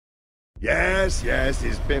Yes,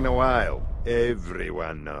 it's been a while.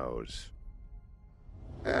 Everyone knows.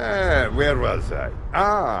 Where was I?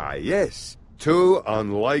 Ah, yes. 2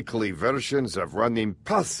 unlikely versions of one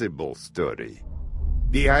impossible story.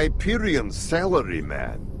 The Hyperion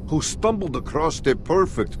salaryman who stumbled across the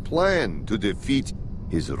perfect plan to defeat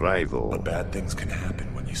his rival. But bad things can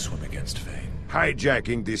happen when you swim against fate.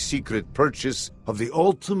 Hijacking the secret purchase of the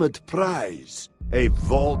ultimate prize, a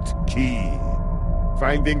vault key.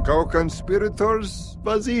 Finding co-conspirators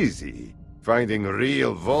was easy. Finding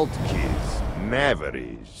real vault keys, never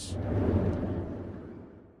is.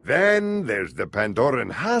 Then there's the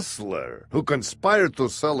Pandoran hustler who conspired to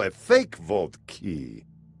sell a fake vault key.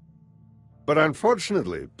 But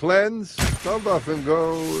unfortunately, plans don't often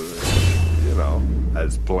go,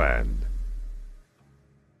 as planned.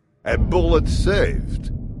 A bullet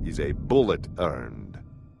saved is a bullet earned.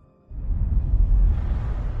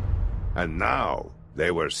 And now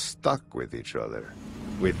they were stuck with each other,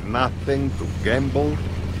 with nothing to gamble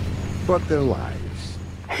but their lives.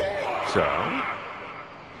 So,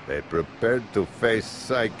 they prepared to face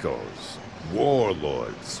psychos,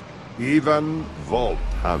 warlords, even vault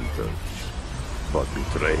hunters. But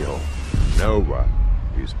betrayal, no one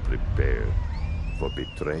is prepared for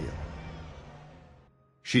betrayal.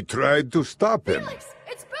 She tried to stop him,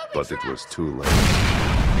 but it was too late.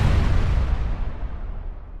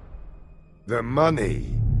 The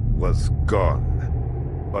money was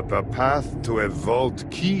gone, but the path to a vault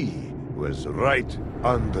key was right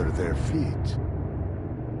under their feet.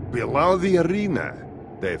 Below the arena,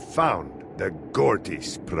 they found the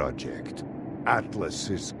Gortys Project,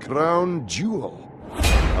 Atlas's crown jewel,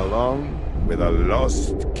 along with a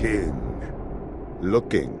lost king,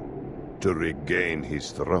 looking to regain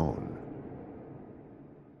his throne.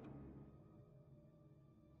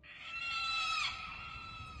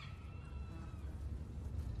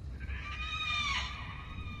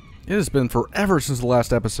 It has been forever since the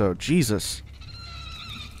last episode. Jesus.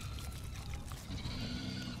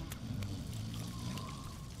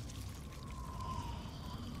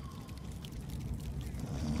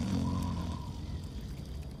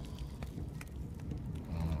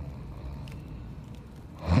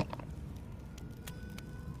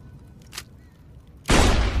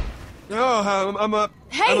 Oh, I'm up.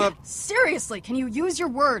 Hey! I'm up. Seriously, can you use your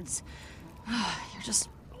words? You're just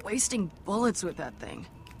wasting bullets with that thing.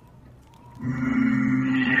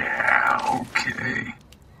 Yeah, okay.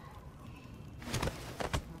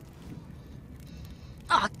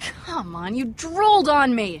 Aw, come on, you drooled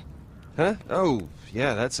on me! Huh? Oh,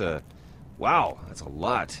 yeah, that's a... Wow, that's a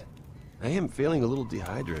lot. I am feeling a little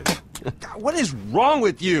dehydrated. God, what is wrong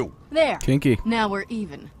with you? There. Kinky. Now we're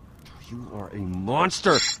even. You are a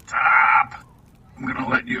monster. Stop! I'm gonna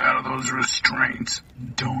let you out of those restraints.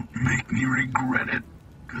 Don't make me regret it,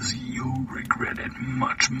 because you'll regret it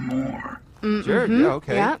much more. Sure, yeah,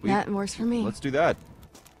 okay. Yeah, that works for me. Let's do that.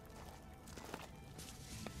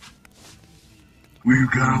 We've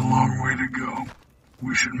got a long way to go.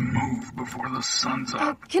 We should move before the sun's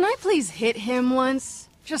up. Can I please hit him once?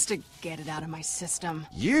 Just to get it out of my system.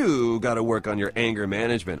 You gotta work on your anger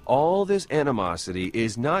management. All this animosity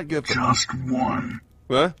is not good for... Just one.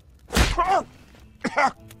 What?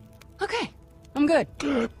 Okay, I'm good.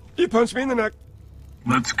 You punched me in the neck.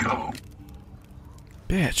 Let's go.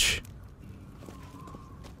 Bitch.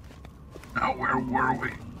 Now where were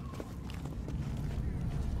we?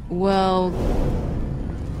 Well...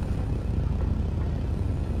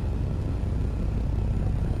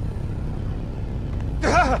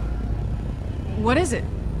 What is it?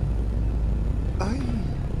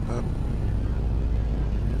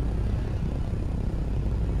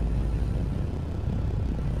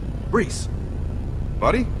 Rhys.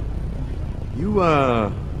 Buddy? You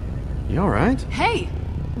alright? Hey!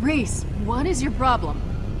 Rhys, what is your problem?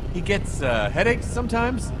 He gets headaches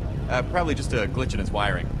sometimes. Probably just a glitch in his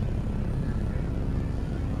wiring.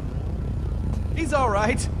 He's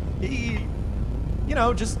alright. He,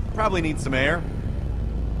 just probably needs some air.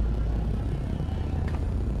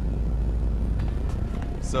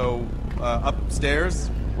 So, upstairs,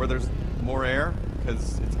 where there's more air,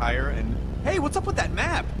 because it's higher, and... Hey, what's up with that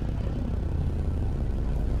map?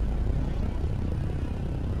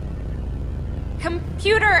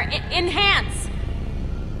 Computer, enhance!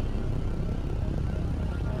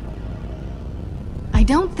 I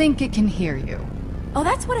don't think it can hear you. Oh,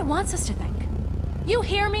 that's what it wants us to think. You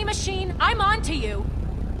hear me, machine? I'm on to you.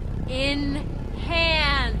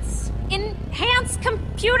 Enhance. Enhance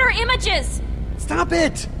computer images! Stop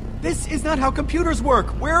it! This is not how computers work.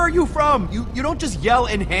 Where are you from? You don't just yell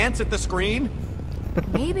enhance at the screen?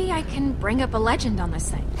 Maybe I can bring up a legend on this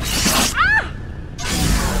thing. Ah!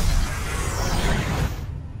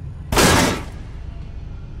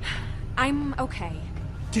 I'm okay.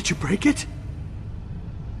 Did you break it?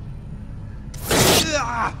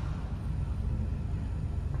 Ah!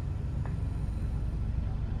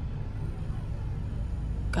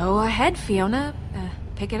 Go ahead, Fiona.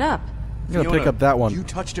 Pick it up. I'm gonna pick up that one. You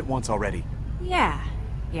touched it once already. Yeah.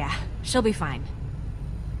 She'll be fine.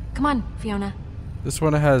 Come on, Fiona. This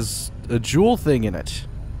one has a jewel thing in it.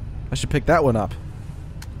 I should pick that one up.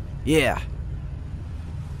 Yeah.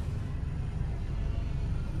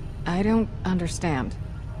 I don't understand.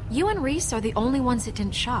 You and Rhys are the only ones it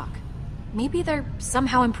didn't shock. Maybe they're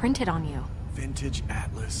somehow imprinted on you. Vintage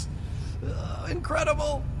Atlas.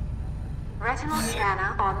 Incredible! Retinal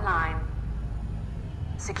scanner online.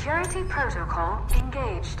 Security protocol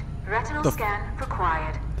engaged. Retinal scan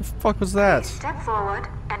required. The fuck was that? Please step forward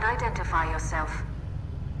and identify yourself.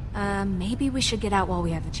 Maybe we should get out while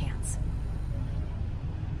we have the chance.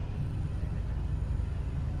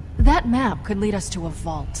 That map could lead us to a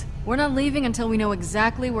vault. We're not leaving until we know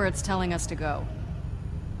exactly where it's telling us to go.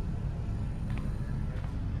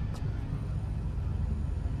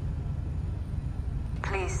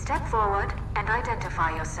 Please step forward and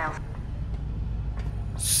identify yourself.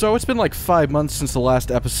 So it's been like 5 months since the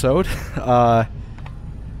last episode. I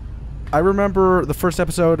remember the first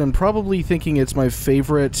episode and probably thinking it's my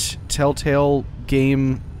favorite Telltale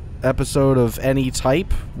game episode of any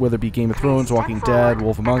type, whether it be Game of Thrones, Walking Dead,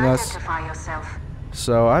 Wolf Among Us.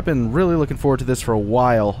 So I've been really looking forward to this for a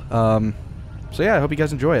while. So yeah, I hope you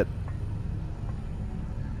guys enjoy it.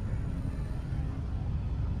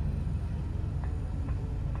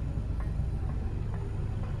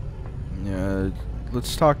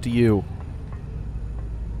 Let's talk to you.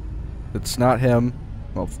 It's not him.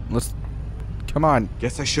 Well, let's... Come on.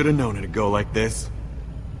 Guess I should have known it'd go like this.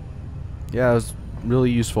 Yeah, it was really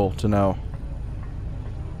useful to know.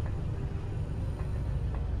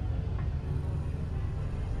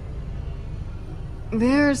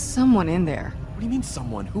 There's someone in there. What do you mean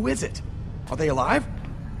someone? Who is it? Are they alive?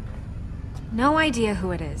 No idea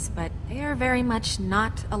who it is, but they are very much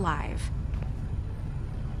not alive.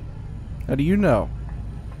 How do you know?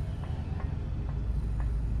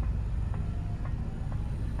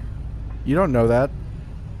 You don't know that.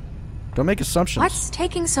 Don't make assumptions. What's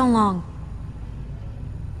taking so long?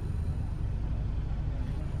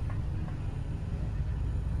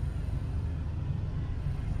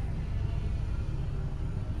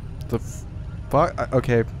 The fuck?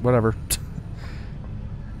 Okay, whatever.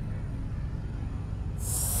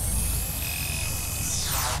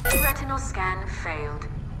 Retinal scan failed.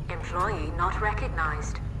 Employee not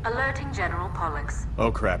recognized. Alerting General Pollux.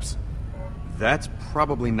 Oh, craps. That's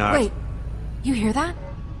probably not... Wait, you hear that?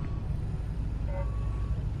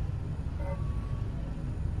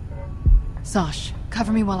 Zosh,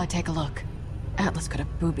 cover me while I take a look. Atlas could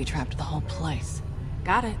have booby-trapped the whole place.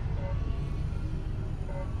 Got it.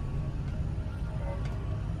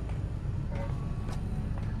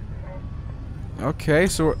 Okay,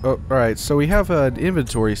 so alright, so we have an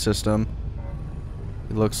inventory system.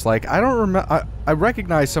 It looks like. I don't remember. I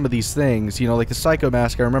recognize some of these things, you know, like the Psycho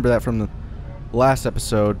Mask. I remember that from the last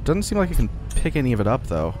episode. Doesn't seem like I can pick any of it up,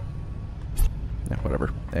 though. Yeah,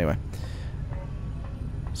 whatever. Anyway.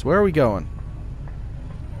 So where are we going?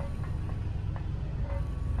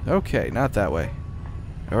 Okay, not that way.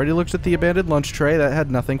 I already looked at the abandoned lunch tray. That had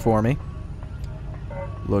nothing for me.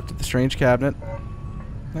 Looked at the strange cabinet.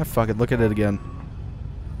 Ah, fuck it. Look at it again.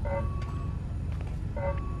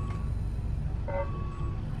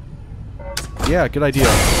 Yeah, good idea.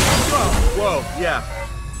 Whoa, yeah.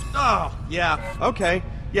 Oh, yeah, okay.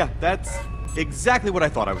 Yeah, that's exactly what I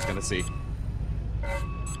thought I was gonna see.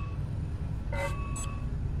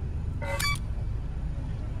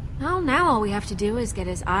 Well, now all we have to do is get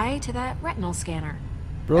his eye to that retinal scanner.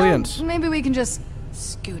 Brilliant. Oh, maybe we can just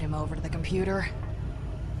scoot him over to the computer.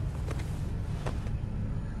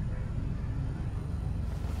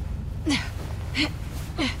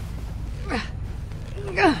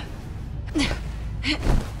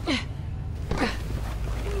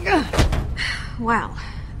 Well,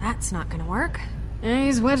 that's not gonna work.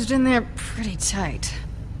 He's wedged in there pretty tight.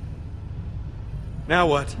 Now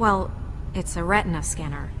what? Well, it's a retina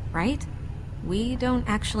scanner, right? We don't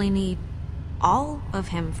actually need all of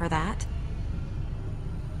him for that.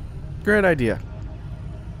 Great idea.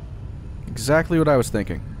 Exactly what I was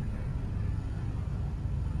thinking.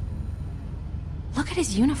 Look at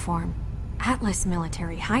his uniform. Atlas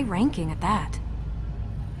military, high ranking at that.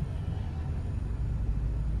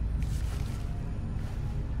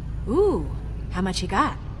 Ooh, how much you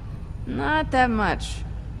got? Not that much.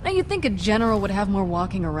 Now, you'd think a general would have more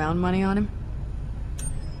walking around money on him.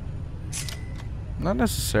 Not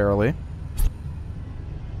necessarily.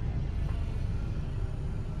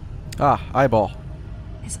 Ah, eyeball.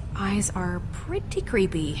 His eyes are pretty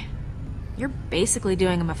creepy. You're basically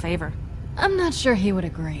doing him a favor. I'm not sure he would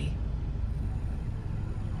agree.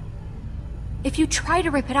 If you try to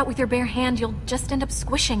rip it out with your bare hand, you'll just end up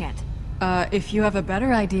squishing it. If you have a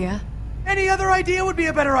better idea. Any other idea would be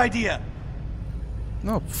a better idea.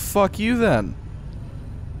 No, fuck you then.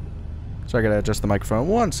 So I gotta adjust the microphone.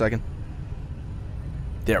 1 second.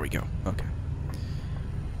 There we go. Okay.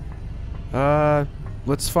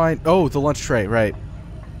 Let's find... Oh, the lunch tray, right.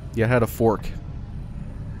 Yeah, it had a fork.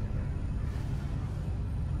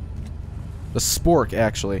 A spork,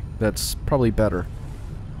 actually. That's probably better.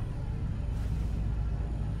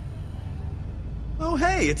 Oh,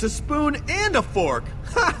 hey, it's a spoon and a fork.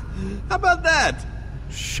 Ha! How about that?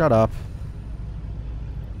 Shut up.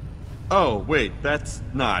 Oh, wait, that's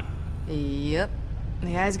not. Yep.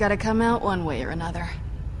 The eye's gotta come out one way or another.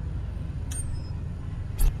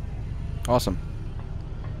 Awesome.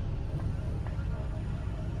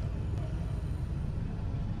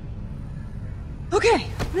 Okay,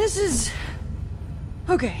 this is...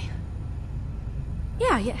 Okay.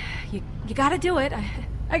 Yeah, you gotta do it.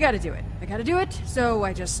 I gotta do it. I gotta do it, so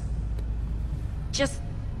I just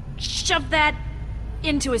shove that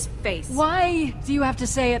into his face. Why do you have to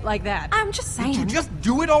say it like that? I'm just saying. Would you just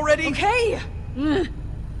do it already? Okay!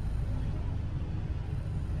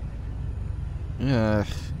 Yeah.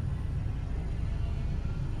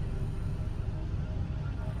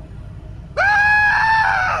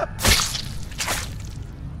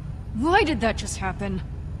 Why did that just happen?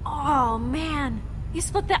 Oh, man. You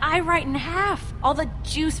split the eye right in half. All the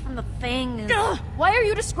juice from the thing is... Ugh, why are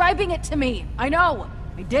you describing it to me? I know.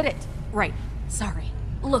 I did it. Right. Sorry.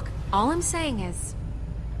 Look, all I'm saying is...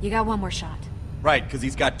 You got one more shot. Right, because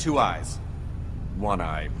he's got 2 eyes. 1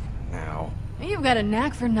 eye now. You've got a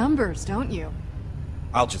knack for numbers, don't you?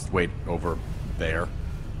 I'll just wait over there.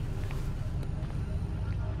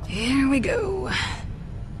 Here we go.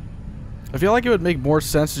 I feel like it would make more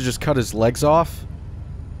sense to just cut his legs off.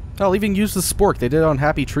 I'll even use the spork. They did it on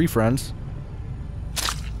Happy Tree Friends.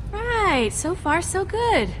 Right. So far, so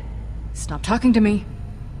good. Stop talking to me.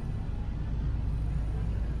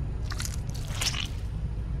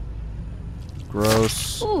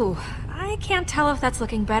 Gross. Ooh, I can't tell if that's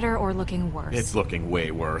looking better or looking worse. It's looking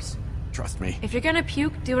way worse. Trust me. If you're gonna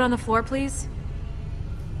puke, do it on the floor, please.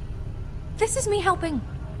 This is me helping.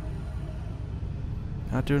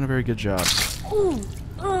 Not doing a very good job. Ooh,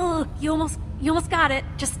 you almost got it.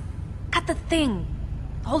 Just cut the thing.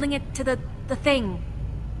 Holding it to the thing.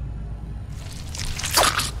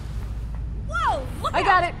 Whoa! I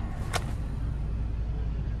got it.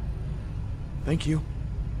 Thank you.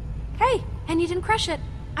 Hey, and you didn't crush it.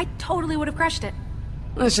 I totally would have crushed it.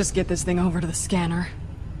 Let's just get this thing over to the scanner.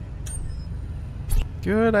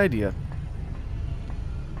 Good idea.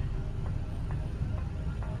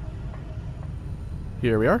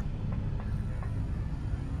 Here we are.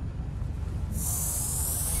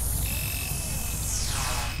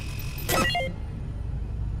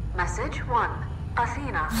 Message 1.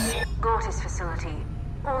 Athena. Gortys facility.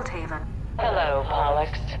 Oldhaven. Hello,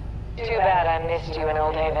 Pollux. Too bad I missed you in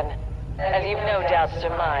Oldhaven. As you've no doubt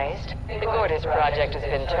surmised, the Gortys project has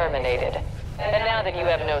been terminated. And now that you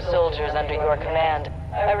have no soldiers under your command,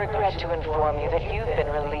 I regret to inform you that you've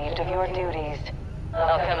been relieved of your duties.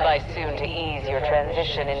 I'll come by soon to ease your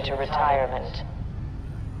transition into retirement.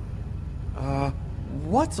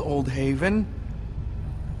 What's Oldhaven?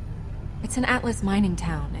 It's an Atlas mining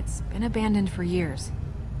town. It's been abandoned for years.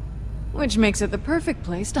 Which makes it the perfect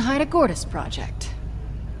place to hide a Gortys project.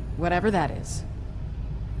 Whatever that is.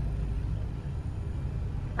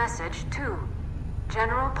 Message 2.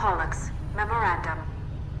 General Pollux. Memorandum.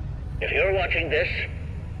 If you're watching this,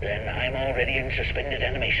 then I'm already in suspended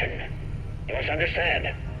animation. You must understand,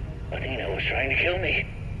 Athena was trying to kill me,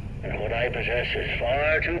 and what I possess is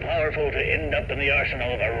far too powerful to end up in the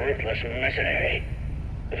arsenal of a ruthless mercenary.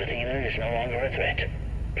 If Athena is no longer a threat,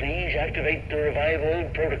 please activate the Revive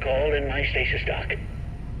Old protocol in my stasis dock.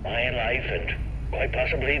 My life, and quite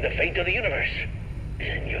possibly the fate of the universe, is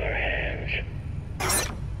in your hands.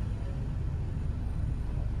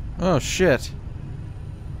 Oh, shit.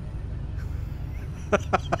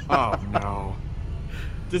 Oh, no.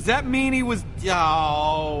 Does that mean he was...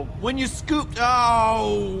 Oh, when you scooped...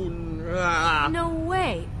 Oh... No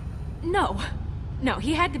way. No. No,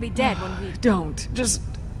 he had to be dead when we... Don't. Just...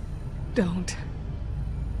 don't.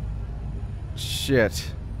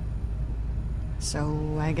 Shit.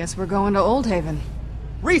 So, I guess we're going to Oldhaven.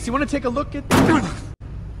 Rhys, you want to take a look at...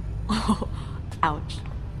 Oh, ouch.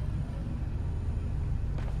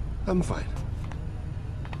 I'm fine.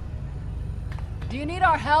 Do you need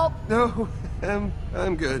our help? No,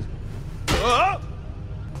 I'm good.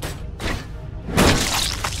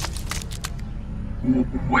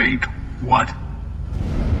 Wait, what?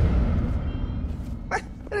 I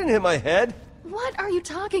didn't hit my head. What are you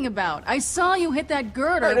talking about? I saw you hit that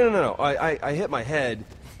girder. No. I hit my head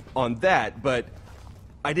on that, but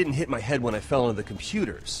I didn't hit my head when I fell into the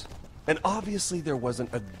computers. And obviously there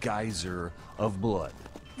wasn't a geyser of blood.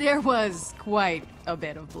 There was quite a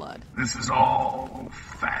bit of blood. This is all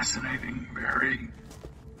fascinating, very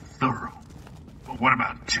thorough. But what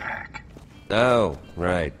about Jack? Oh,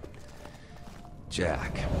 right.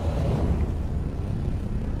 Jack.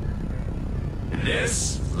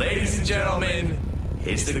 This, ladies and gentlemen,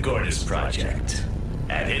 is the Gortys Project.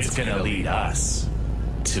 And it's gonna lead us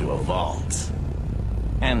to a vault.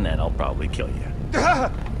 And then I'll probably kill you.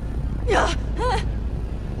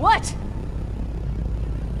 What?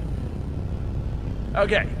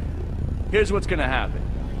 Okay, here's what's gonna happen.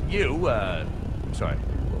 You, I'm sorry,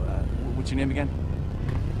 what's your name again?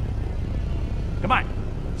 Come on,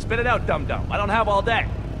 spit it out, dum-dum. I don't have all day.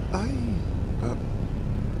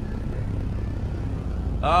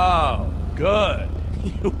 Oh, good.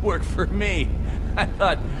 You work for me. I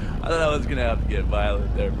thought I was gonna have to get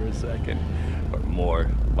violent there for a second. Or more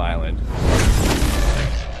violent.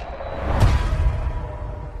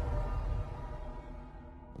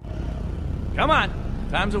 Come on,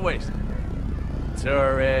 time's a waste.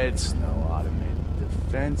 Turrets, no automated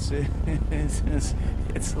defenses.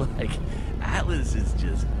 It's like Atlas is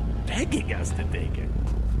just begging us to take it.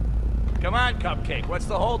 Come on, Cupcake, what's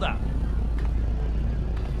the holdup?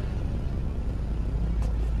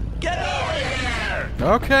 Get over here!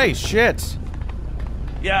 Okay, shit.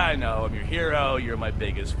 Yeah, I know, I'm your hero, you're my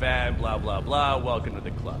biggest fan, blah, blah, blah. Welcome to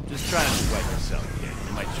the club. Just trying to sweat yourself, kid.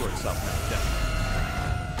 You might short something out there.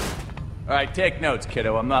 Alright, take notes,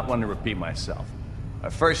 kiddo. I'm not one to repeat myself.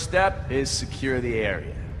 Our first step is secure the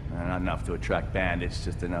area. Not enough to attract bandits,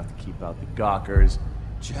 just enough to keep out the gawkers.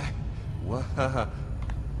 Jack, what? No,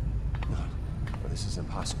 this is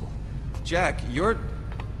impossible. Jack, you're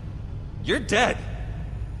dead.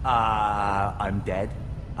 I'm dead?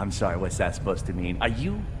 I'm sorry, what's that supposed to mean? Are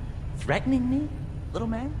you threatening me, little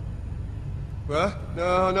man? What?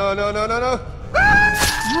 No.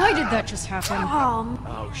 Why did that just happen?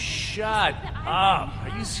 Oh, shut up.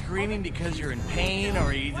 Are you screaming because you're in pain, or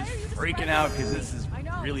are you just freaking out because this is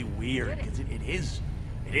really weird? Because it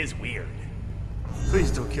is weird.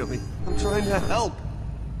 Please don't kill me. I'm trying to help.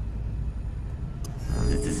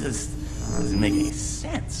 This doesn't make any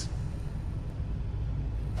sense.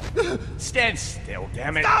 Stand still,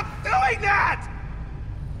 damn it. Stop doing that!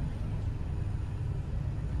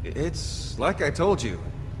 It's like I told you.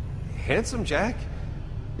 Handsome Jack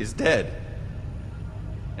is dead.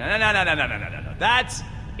 No. That's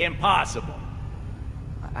impossible.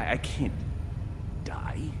 I can't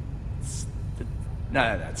die.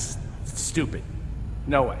 No, that's stupid.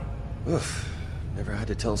 No way. Oof. Never had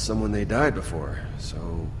to tell someone they died before,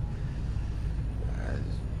 so...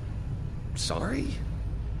 sorry?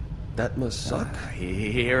 That must suck.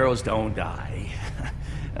 Heroes don't die.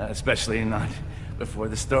 Especially not before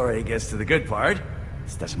the story gets to the good part.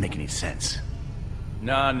 This doesn't make any sense.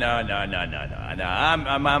 No. I'm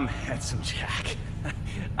handsome Jack.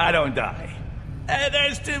 I don't die.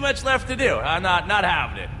 There's too much left to do. I'm not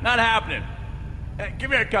having it. Not happening. Give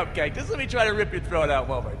me a Cupcake. Just let me try to rip your throat out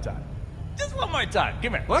one more time. Just one more time.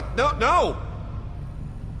 Give me it. What? No!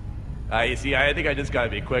 You see, I think I just gotta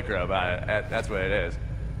be quicker about it. That's what it is.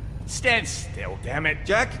 Stand still, damn it.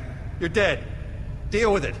 Jack, you're dead.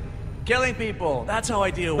 Deal with it. Killing people. That's how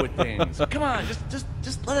I deal with things. Come on,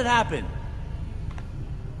 just let it happen.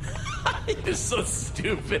 You're so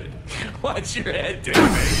stupid. Watch your head, damn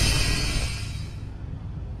it.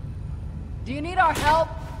 Do you need our help?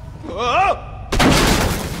 Oh!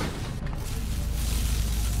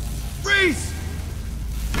 Rhys!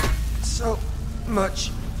 So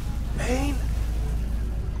much pain.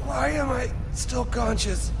 Why am I still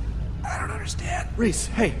conscious? I don't understand. Rhys,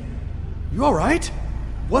 hey. You alright?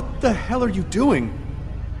 What the hell are you doing?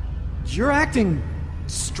 You're acting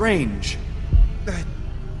strange.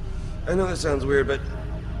 I know that sounds weird, but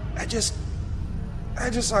I just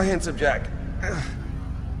saw Handsome Jack.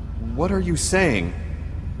 What are you saying?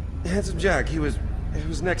 Handsome Jack, he was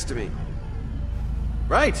next to me.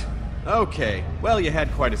 Right. Okay. Well, you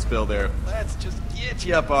had quite a spill there. Let's just get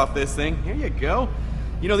you up off this thing. Here you go.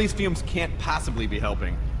 You know, these fumes can't possibly be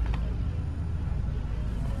helping.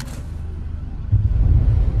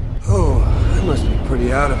 Oh, I must be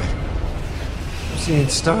pretty out of it. I'm seeing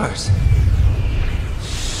stars.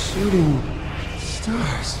 Shooting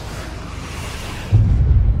stars.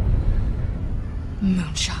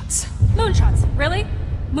 Moonshots. Moonshots, really?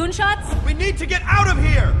 Moonshots? We need to get out of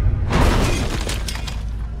here!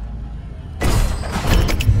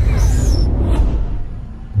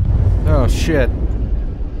 Oh, shit.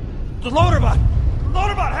 The loaderbot!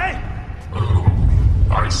 Loaderbot, hey! Oh,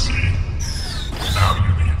 I see. Now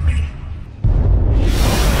you need me.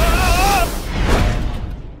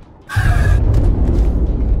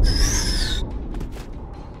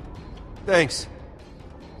 Thanks.